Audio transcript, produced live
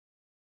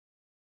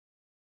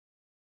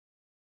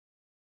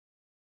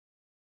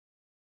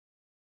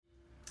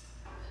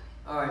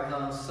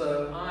Alright,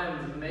 so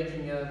I'm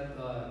making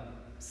up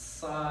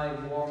Sai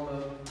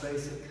warm-up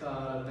basic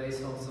kata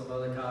based on some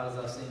other katas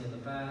I've seen in the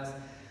past.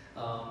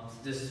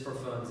 Just for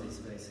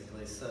funsies,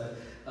 basically. So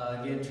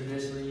again,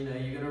 traditionally,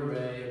 you're gonna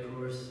ray, of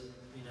course,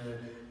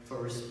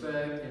 for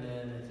respect, and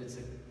then if it's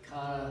a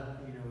kata,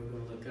 we're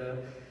gonna look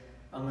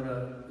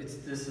up.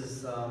 This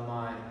is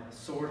my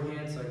sword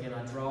hand. So again,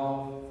 I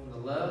draw from the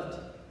left,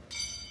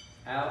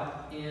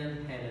 out,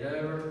 in, hand it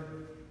over,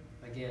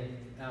 again,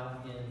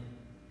 out, in,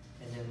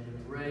 and then we're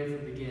going to ray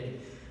from the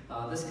beginning.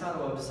 This kata,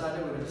 what I've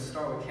decided, we're going to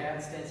start with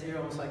cat stance here,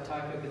 almost like Sai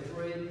Kata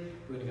 3.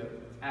 We're going to go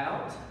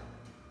out,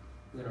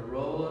 we're going to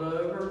roll it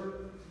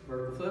over,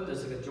 vertical flip.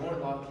 There's like a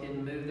joint lock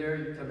hidden move there.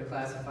 You can come to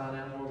class and find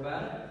out more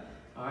about it.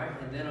 Alright,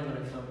 and then I'm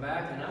going to come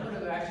back and I'm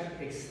going to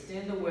actually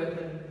extend the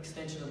weapon,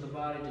 extension of the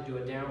body, to do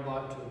a down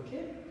block to a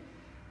kick.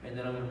 And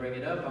then I'm going to bring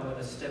it up. I'm going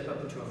to step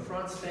up into a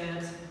front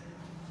stance,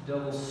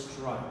 double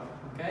strike.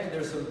 Okay,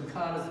 there's some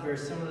katas very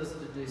similar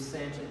to do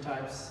sanchin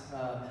types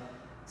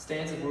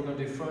stances. We're going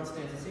to do front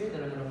stances here.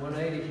 Then I'm going to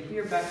 180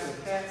 here, back to a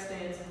cat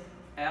stance,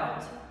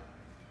 out,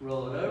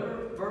 roll it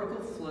over,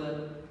 vertical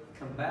flip,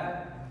 come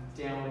back,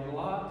 downward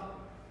block,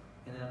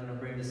 and then I'm going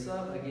to bring this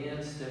up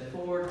again, step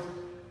forward,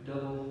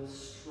 double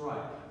strike.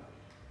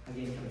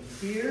 Again, come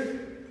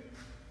here,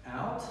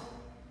 out,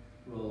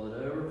 roll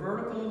it over,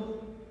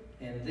 vertical,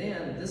 and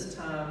then this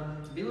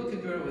time, to be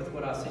looking good with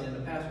what I've seen in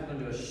the past, we're going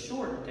to do a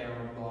short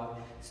downward block,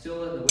 still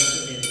letting the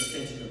weapon be an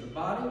extension of the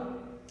body,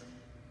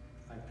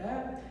 like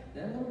that.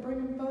 Then we'll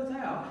bring them both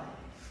out.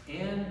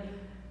 And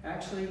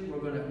actually,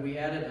 we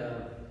added,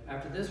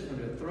 after this, we're going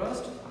to do a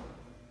thrust,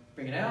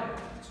 bring it out,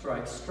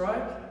 strike,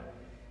 strike,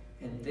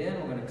 and then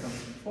we're going to come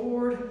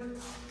forward.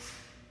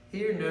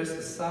 Here, notice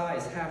the Sai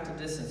is half the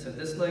distance. So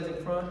this leg in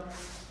front,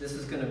 this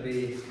is going to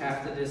be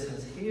half the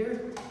distance here.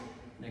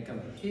 And then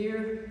come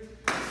here,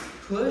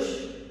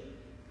 push,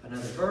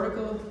 another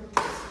vertical,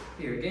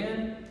 here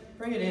again,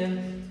 bring it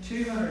in,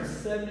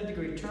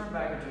 270-degree turn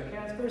back into a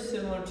cat. It's very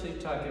similar to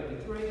Sai Kata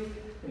 3.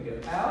 Then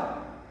go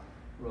out,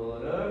 roll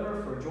it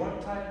over for a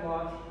joint type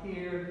block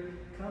here,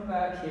 come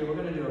back here. We're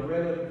going to do a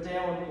regular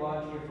downward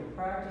block here for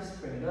practice.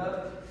 Bring it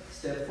up,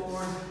 step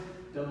forward,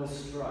 double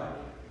strike.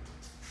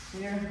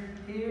 Here,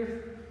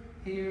 here,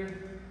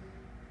 here,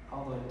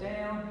 all the way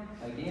down,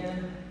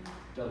 again,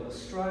 double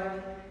strike,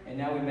 and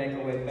now we make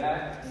our way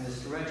back in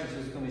this direction. So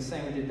it's going to be the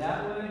same we did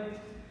that way.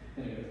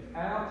 We're going to go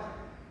out,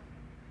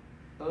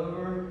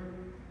 over,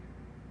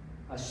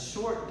 a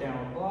short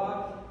downward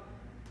block,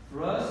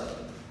 thrust,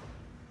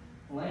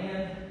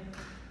 land,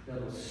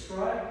 double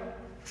strike,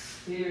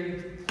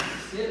 here,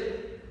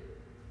 sit,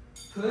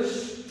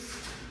 push,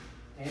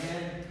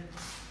 and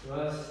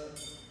thrust.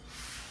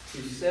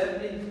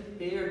 270,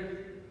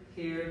 here,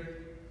 here,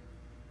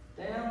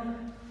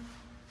 down,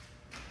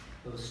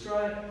 little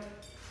strike.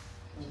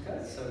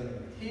 Okay, so we go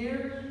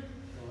here,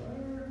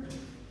 over,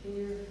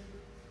 here,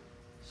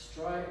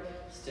 strike,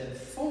 step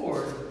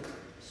forward,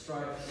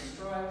 strike,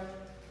 strike,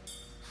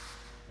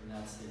 and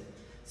that's it.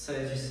 So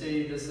as you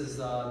see, this is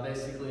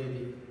basically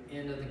the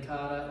end of the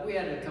kata. We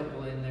added a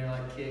couple in there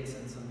like kicks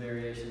and some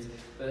variations,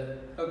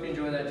 but hope you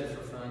enjoy that just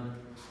for fun.